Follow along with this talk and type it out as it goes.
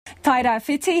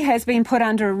Tairawhiti has been put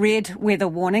under a red weather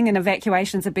warning and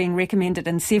evacuations are being recommended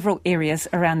in several areas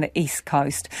around the east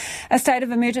coast. A state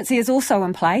of emergency is also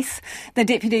in place. The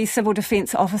Deputy Civil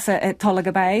Defence Officer at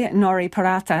Tolaga Bay, Nori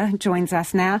Parata, joins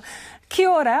us now. Kia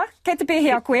ora, kei te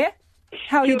pēhi a koe.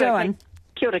 How are you doing?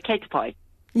 Kia ora, kei te pai.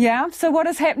 Yeah, so what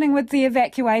is happening with the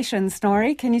evacuations,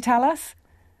 Nori? Can you tell us?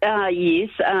 Yes,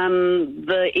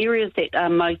 the areas that are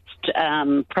most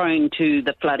prone to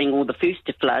the flooding or the first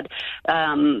to flood,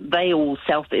 they all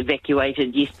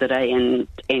self-evacuated yesterday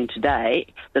and today,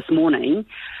 this morning.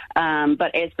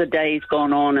 But as the day's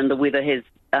gone on and the weather has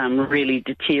really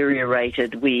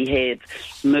deteriorated, we have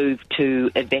moved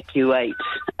to evacuate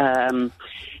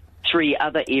 3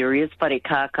 other areas,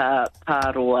 Wharekaka,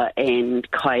 Pāroa and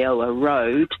Kaioa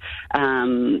Road,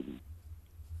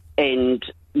 and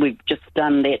we've just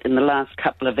done that in the last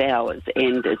couple of hours,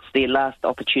 and it's their last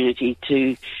opportunity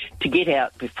to get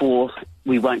out before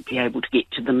we won't be able to get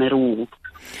to them at all.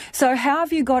 So how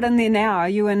have you got in there now? Are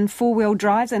you in four-wheel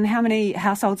drives, and how many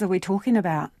households are we talking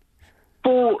about?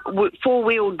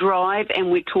 Four-wheel drive,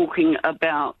 and we're talking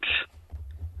about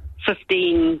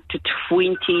 15 to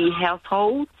 20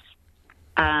 households.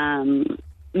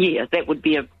 Yeah, that would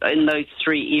be in those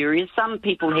 3 areas. Some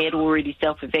people had already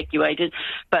self-evacuated,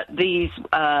 but these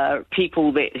are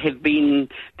people that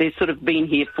they've sort of been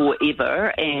here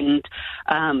forever, and,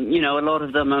 a lot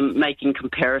of them are making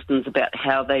comparisons about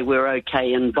how they were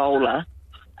okay in Bola.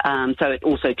 So it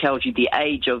also tells you the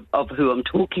age of who I'm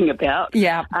talking about.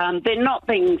 Yeah. They're not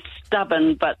being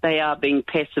stubborn, but they are being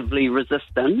passively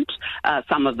resistant,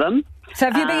 some of them. So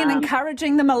have you been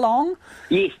encouraging them along?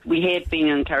 Yes, we have been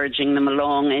encouraging them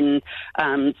along,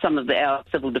 and some of our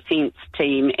civil defence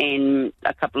team and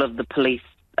a couple of the police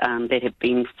that have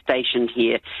been stationed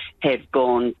here have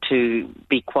gone to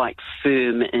be quite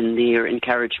firm in their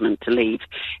encouragement to leave,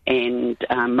 and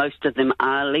most of them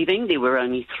are leaving. There were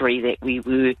only 3 that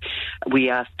we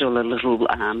are still a little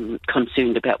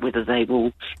concerned about whether they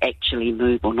will actually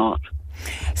move or not.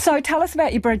 So tell us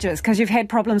about your bridges, because you've had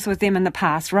problems with them in the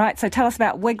past, right? So tell us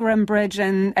about Wigram Bridge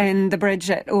and the bridge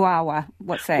at Uawa.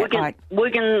 What's that like?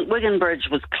 Wigan Bridge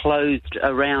was closed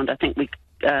around, I think we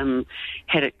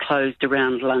had it closed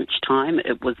around lunchtime.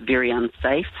 It was very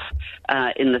unsafe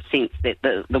in the sense that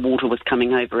the water was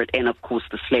coming over it, and of course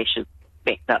the slashes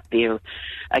backed up there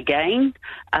again.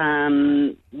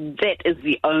 That is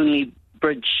the only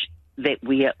bridge that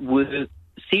we were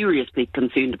seriously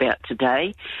concerned about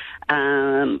today.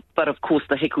 But of course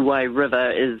the Hikuwai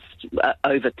River is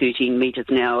over 13 metres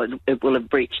now. It will have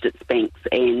breached its banks,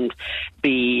 and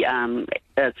the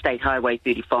State Highway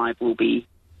 35 will be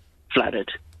flooded.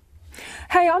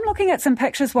 Hey, I'm looking at some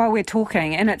pictures while we're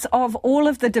talking, and it's of all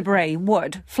of the debris,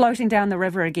 wood, floating down the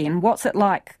river again. What's it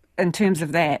like in terms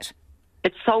of that?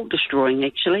 It's soul-destroying,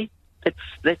 actually.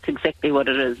 That's exactly what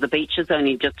it is. The beach has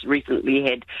only just recently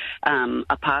had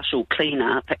a partial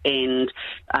clean-up, and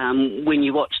when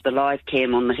you watch the live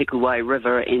cam on the Hikuwai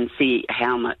River and see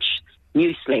how much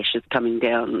new slash is coming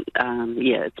down,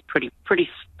 it's pretty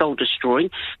soul-destroying,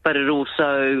 but it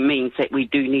also means that we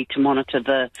do need to monitor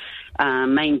the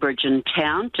main bridge in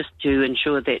town just to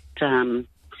ensure that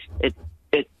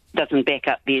it doesn't back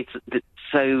up there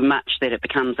so much that it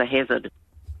becomes a hazard.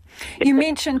 You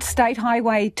mentioned State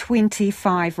Highway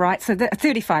 25, right? So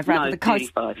 35, rather. No, the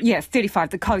coast. 35. Yes, 35,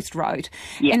 the coast road.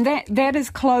 Yeah. And that is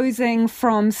closing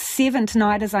from 7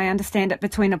 tonight, as I understand it,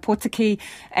 between Opotiki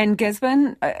and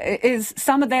Gisborne. Is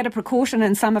some of that a precaution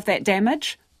and some of that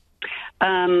damage?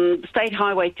 State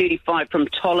Highway 35 from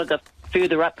Tolaga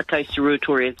further up the coast to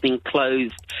Ruatoria has been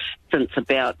closed since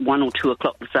about 1 or 2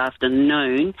 o'clock this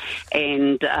afternoon,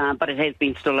 and but it has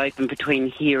been still open between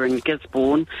here and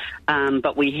Gisborne,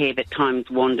 but we have at times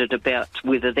wondered about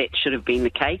whether that should have been the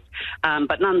case.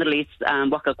 But nonetheless,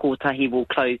 Waka Kotahi will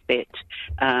close that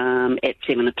at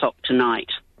 7 o'clock tonight.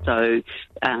 So,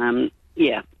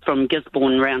 from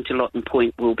Gisborne round to Lawton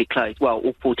Point will be closed. Well,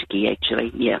 or Potiki,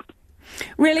 actually, yeah.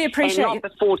 Really appreciate and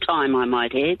not before time, I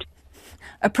might add.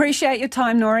 Appreciate your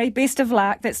time, Nori. Best of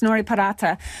luck. That's Nori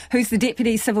Parata, who's the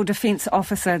Deputy Civil Defence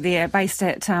Officer there, based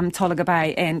at Tolaga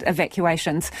Bay, and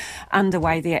evacuations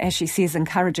underway there, as she says,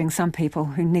 encouraging some people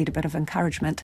who need a bit of encouragement.